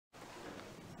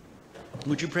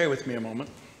Would you pray with me a moment?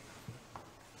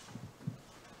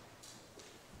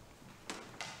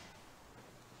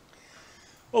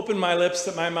 Open my lips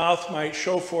that my mouth might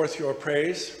show forth your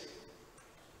praise.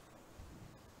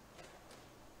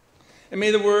 And may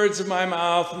the words of my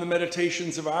mouth and the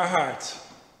meditations of our hearts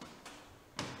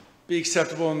be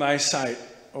acceptable in thy sight,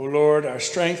 O Lord, our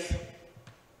strength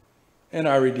and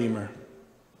our Redeemer.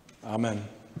 Amen.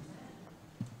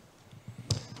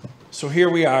 So here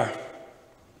we are.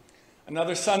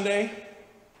 Another Sunday,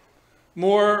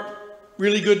 more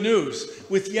really good news,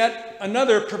 with yet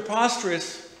another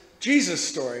preposterous Jesus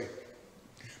story.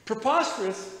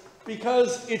 Preposterous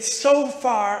because it's so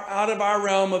far out of our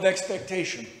realm of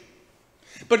expectation.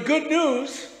 But good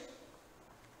news,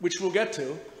 which we'll get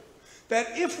to,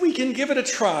 that if we can give it a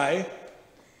try,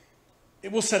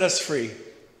 it will set us free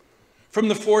from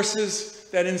the forces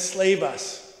that enslave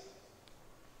us.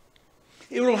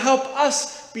 It will help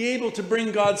us be able to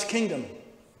bring God's kingdom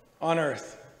on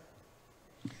earth.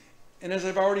 And as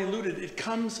I've already alluded, it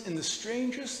comes in the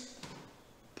strangest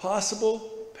possible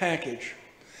package.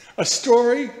 A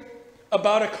story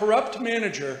about a corrupt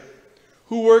manager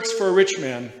who works for a rich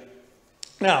man.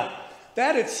 Now,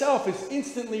 that itself is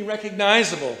instantly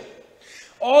recognizable.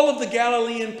 All of the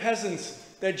Galilean peasants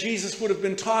that Jesus would have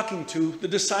been talking to, the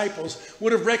disciples,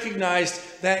 would have recognized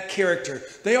that character.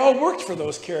 They all worked for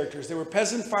those characters. They were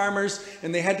peasant farmers,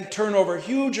 and they had to turn over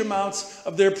huge amounts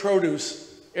of their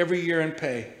produce every year in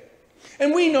pay.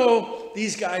 And we know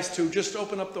these guys too. Just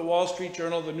open up the Wall Street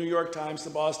Journal, the New York Times, the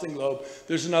Boston Globe.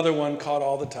 There's another one caught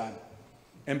all the time.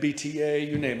 MBTA,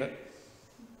 you name it.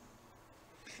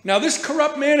 Now this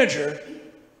corrupt manager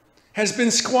has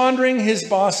been squandering his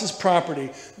boss's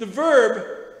property. The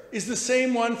verb is the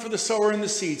same one for the sower in the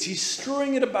seeds. He's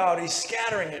strewing it about. He's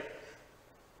scattering it.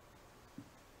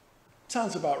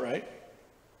 Sounds about right.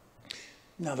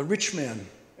 Now the rich man,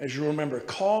 as you remember,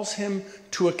 calls him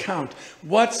to account.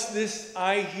 What's this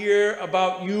I hear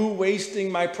about you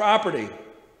wasting my property?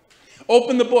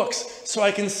 Open the books so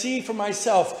I can see for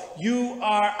myself. You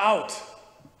are out.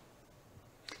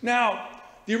 Now,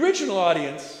 the original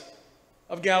audience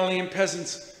of Galilean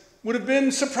peasants would have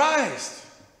been surprised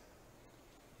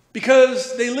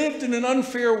because they lived in an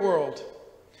unfair world.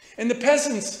 And the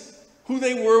peasants, who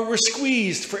they were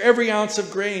squeezed for every ounce of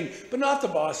grain, but not the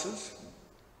bosses.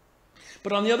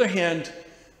 But on the other hand,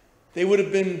 they would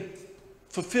have been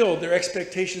fulfilled. Their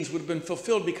expectations would have been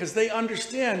fulfilled because they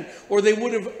understand, or they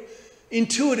would have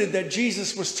intuited that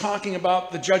Jesus was talking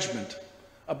about the judgment,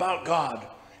 about God.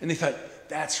 And they thought,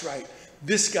 that's right.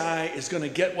 This guy is going to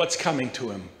get what's coming to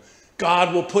him.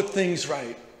 God will put things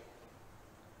right.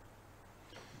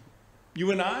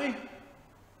 You and I,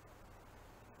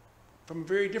 from a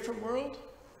very different world,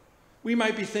 we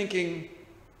might be thinking,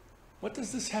 what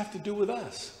does this have to do with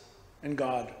us and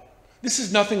God? This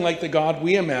is nothing like the God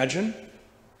we imagine.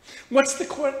 What's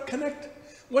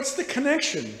the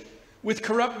connection with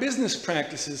corrupt business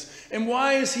practices? And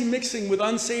why is he mixing with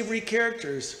unsavory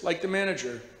characters like the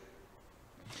manager?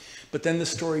 But then the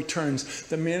story turns.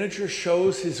 The manager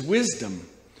shows his wisdom.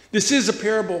 This is a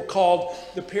parable called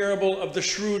the parable of the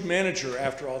shrewd manager,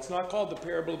 after all. It's not called the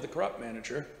parable of the corrupt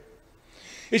manager.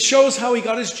 It shows how he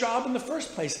got his job in the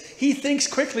first place. He thinks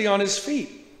quickly on his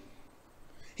feet.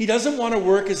 He doesn't want to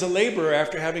work as a laborer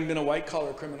after having been a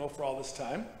white-collar criminal for all this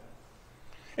time.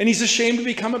 And he's ashamed to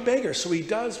become a beggar, so he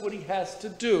does what he has to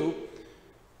do,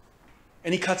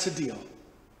 and he cuts a deal.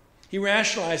 He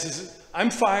rationalizes it. I'm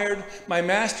fired. My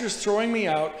master's throwing me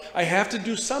out. I have to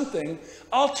do something.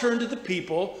 I'll turn to the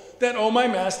people that owe my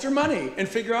master money and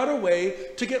figure out a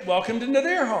way to get welcomed into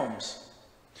their homes.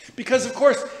 Because, of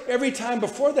course, every time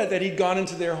before that he'd gone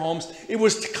into their homes, it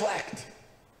was to collect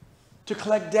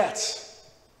debts.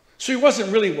 So he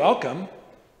wasn't really welcome,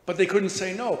 but they couldn't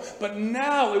say no. But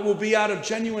now it will be out of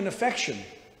genuine affection.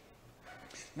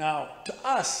 Now, to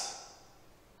us,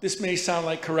 this may sound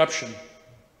like corruption,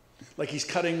 like he's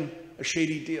cutting a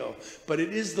shady deal. But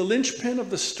it is the linchpin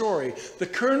of the story, the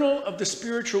kernel of the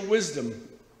spiritual wisdom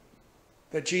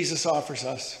that Jesus offers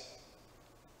us.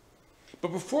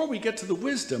 But before we get to the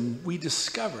wisdom, we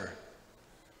discover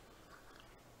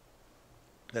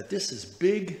that this is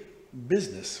big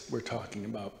business we're talking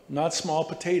about, not small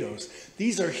potatoes.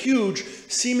 These are huge,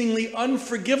 seemingly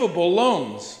unforgivable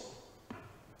loans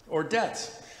or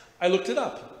debts. I looked it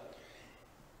up.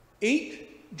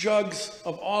 8 jugs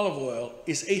of olive oil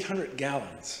is 800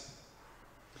 gallons,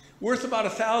 worth about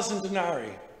 1,000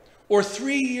 denarii, or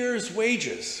 3 years'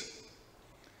 wages.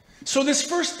 So this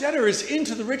first debtor is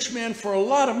into the rich man for a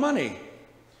lot of money.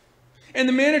 And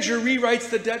the manager rewrites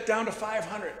the debt down to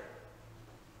 500.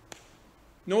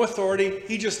 No authority,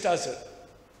 he just does it.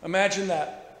 Imagine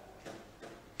that.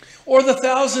 Or the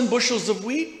 1,000 bushels of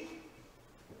wheat?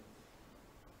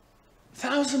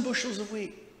 1,000 bushels of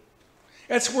wheat.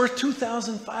 That's worth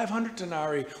 2,500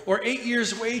 denarii, or 8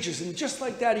 years' wages. And just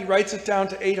like that, he writes it down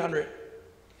to 800.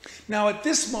 Now, at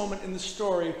this moment in the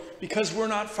story, because we're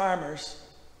not farmers,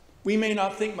 we may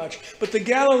not think much, but the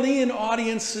Galilean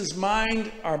audience's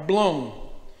mind are blown.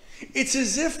 It's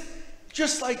as if,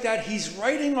 just like that, he's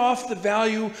writing off the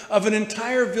value of an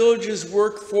entire village's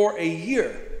work for a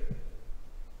year.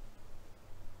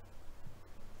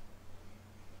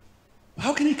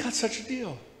 How can he cut such a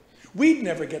deal? We'd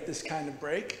never get this kind of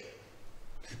break.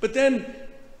 But then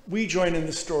we join in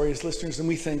the story as listeners and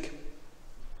we think,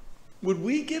 would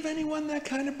we give anyone that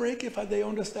kind of break if they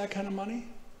owned us that kind of money?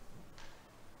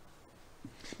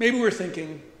 Maybe we're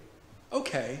thinking,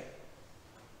 okay,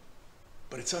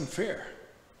 but it's unfair.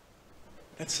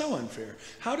 That's so unfair.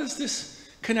 How does this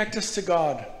connect us to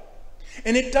God?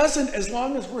 And it doesn't, as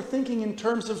long as we're thinking in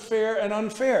terms of fair and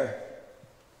unfair.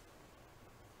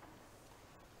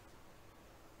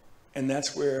 And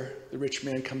that's where the rich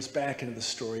man comes back into the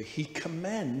story. He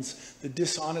commends the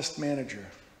dishonest manager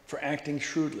for acting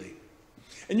shrewdly.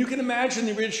 And you can imagine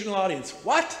the original audience.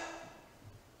 What?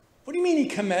 What do you mean he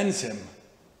commends him?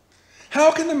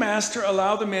 How can the master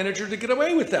allow the manager to get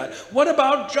away with that? What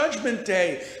about Judgment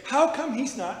Day? How come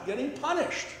he's not getting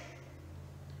punished?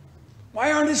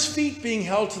 Why aren't his feet being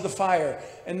held to the fire?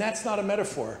 And that's not a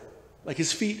metaphor. Like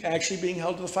his feet actually being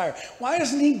held to the fire. Why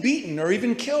isn't he beaten or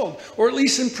even killed, or at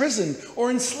least imprisoned or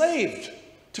enslaved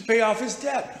to pay off his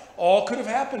debt? All could have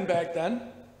happened back then.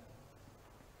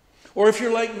 Or if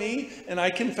you're like me, and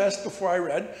I confessed before I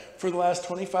read, for the last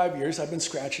 25 years I've been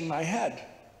scratching my head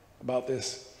about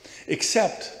this.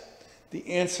 Except the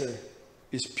answer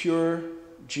is pure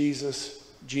Jesus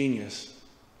genius.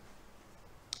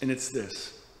 And it's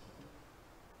this.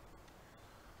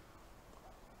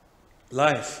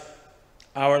 Life.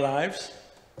 Our lives,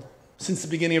 since the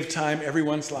beginning of time,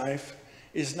 everyone's life,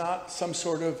 is not some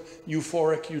sort of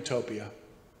euphoric utopia.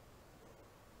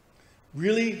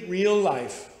 Really, real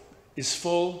life is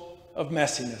full of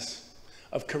messiness,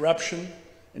 of corruption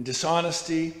and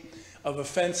dishonesty, of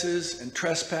offenses and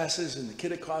trespasses, and the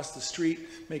kid across the street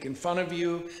making fun of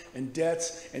you, and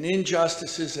debts and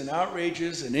injustices and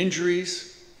outrages and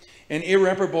injuries and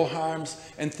irreparable harms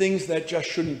and things that just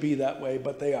shouldn't be that way,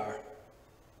 but they are.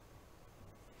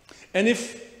 And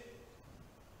if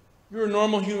you're a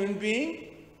normal human being,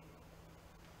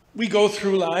 we go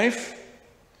through life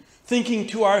thinking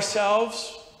to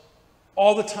ourselves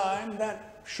all the time,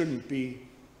 that shouldn't be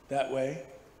that way.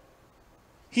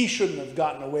 He shouldn't have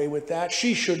gotten away with that.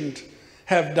 She shouldn't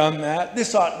have done that.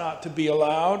 This ought not to be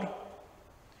allowed.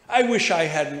 I wish I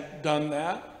hadn't done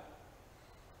that.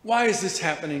 Why is this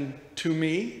happening to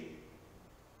me?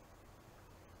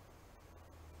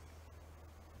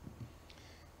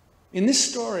 In this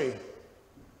story,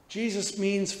 Jesus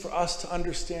means for us to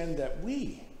understand that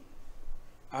we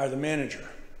are the manager.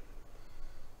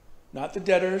 Not the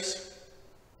debtors,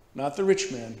 not the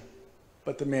rich man,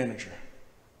 but the manager.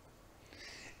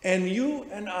 And you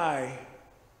and I,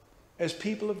 as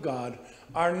people of God,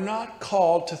 are not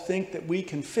called to think that we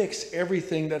can fix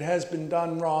everything that has been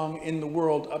done wrong in the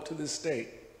world up to this date.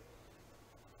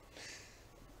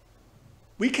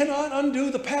 We cannot undo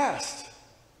the past.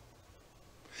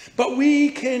 But we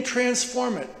can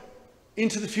transform it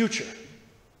into the future.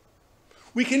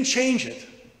 We can change it.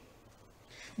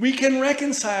 We can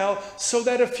reconcile so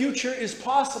that a future is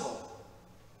possible.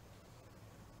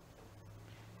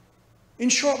 In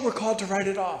short, we're called to write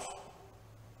it off.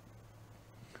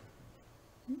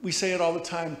 We say it all the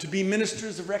time, to be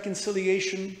ministers of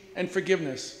reconciliation and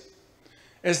forgiveness,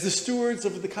 as the stewards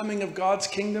of the coming of God's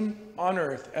kingdom on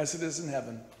earth as it is in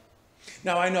heaven.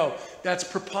 Now, I know that's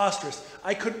preposterous.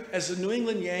 I could, as a New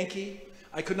England Yankee,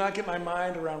 I could not get my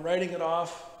mind around writing it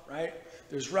off, right?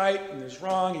 There's right and there's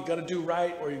wrong. You've got to do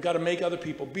right, or you've got to make other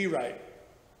people be right.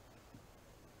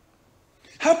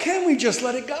 How can we just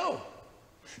let it go?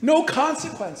 No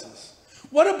consequences.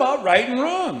 What about right and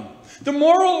wrong? The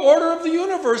moral order of the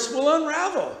universe will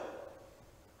unravel.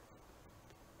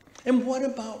 And what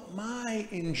about my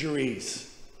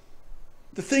injuries?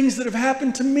 The things that have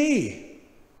happened to me?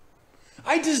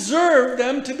 I deserve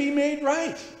them to be made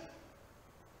right.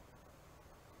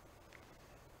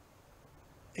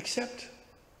 Except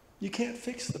you can't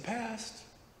fix the past.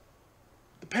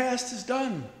 The past is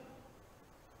done.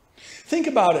 Think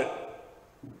about it.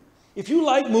 If you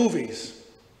like movies,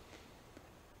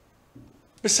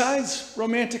 besides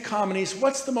romantic comedies,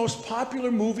 what's the most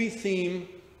popular movie theme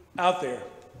out there?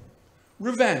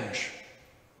 Revenge,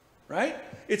 right?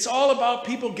 It's all about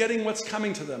people getting what's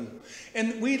coming to them.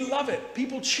 And we love it.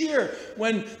 People cheer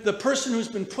when the person who's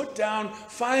been put down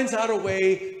finds out a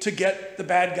way to get the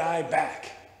bad guy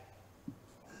back.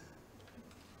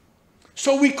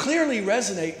 So we clearly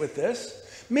resonate with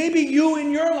this. Maybe you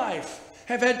in your life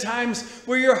have had times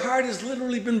where your heart has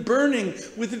literally been burning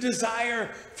with a desire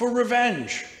for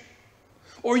revenge.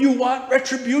 Or you want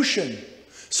retribution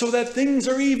so that things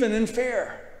are even and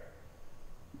fair.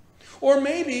 Or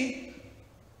maybe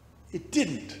it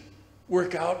didn't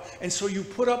work out, and so you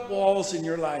put up walls in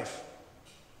your life.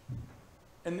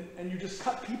 And you just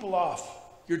cut people off.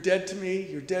 You're dead to me,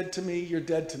 you're dead to me, you're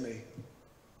dead to me.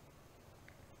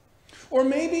 Or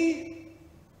maybe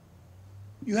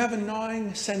you have a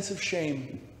gnawing sense of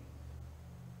shame,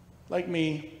 like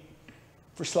me,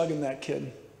 for slugging that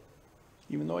kid,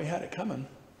 even though he had it coming.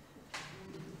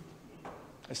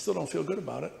 I still don't feel good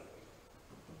about it.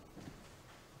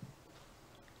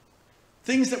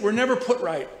 Things that were never put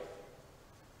right.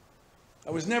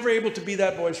 I was never able to be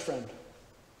that boy's friend.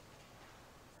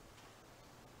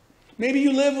 Maybe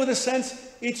you live with a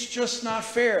sense, it's just not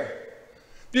fair.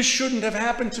 This shouldn't have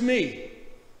happened to me.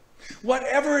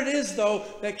 Whatever it is, though,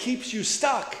 that keeps you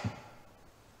stuck,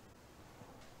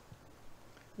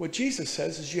 what Jesus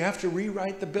says is you have to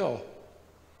rewrite the bill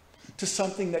to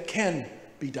something that can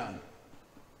be done.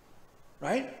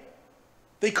 Right?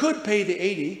 They could pay the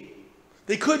 80.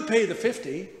 They could pay the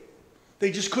 50.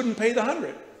 They just couldn't pay the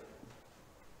 100.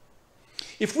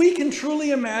 If we can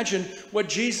truly imagine what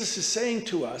Jesus is saying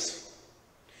to us,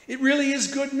 it really is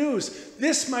good news.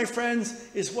 This, my friends,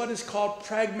 is what is called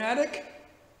pragmatic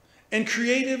and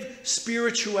creative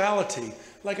spirituality.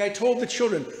 Like I told the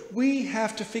children, we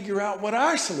have to figure out what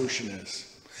our solution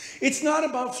is. It's not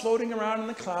about floating around in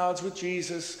the clouds with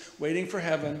Jesus, waiting for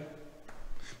heaven,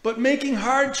 but making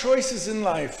hard choices in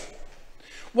life.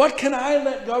 What can I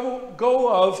let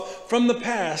go of from the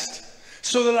past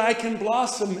so that I can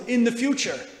blossom in the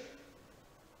future?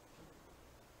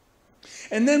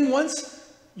 And then once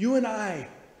you and I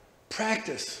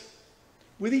practice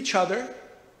with each other,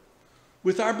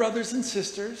 with our brothers and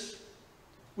sisters,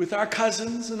 with our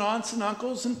cousins and aunts and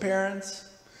uncles and parents,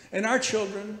 and our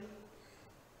children,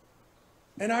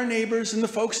 and our neighbors and the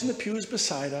folks in the pews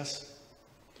beside us,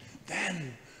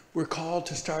 then we're called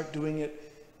to start doing it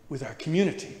with our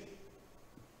community,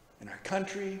 and our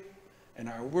country, and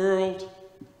our world,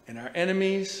 and our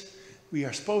enemies. We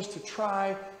are supposed to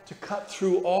try to cut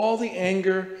through all the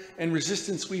anger and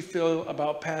resistance we feel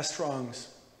about past wrongs.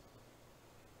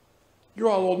 You're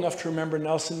all old enough to remember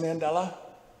Nelson Mandela,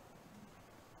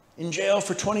 in jail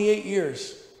for 28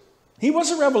 years. He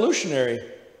was a revolutionary.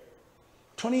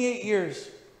 28 years.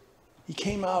 He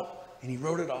came out and he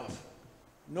wrote it off.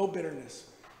 No bitterness.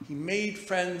 He made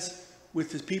friends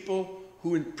with his people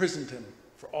who imprisoned him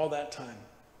for all that time.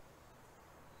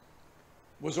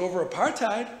 It was over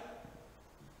apartheid,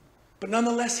 but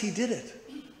nonetheless he did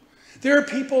it. There are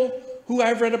people who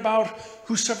I've read about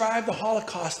who survived the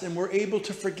Holocaust and were able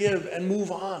to forgive and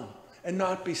move on and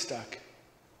not be stuck.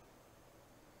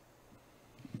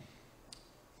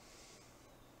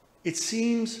 It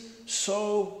seems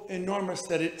so enormous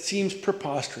that it seems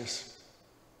preposterous.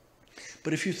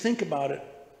 But if you think about it,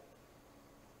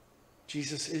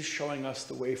 Jesus is showing us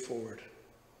the way forward.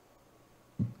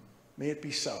 May it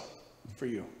be so for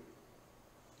you.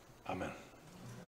 Amen.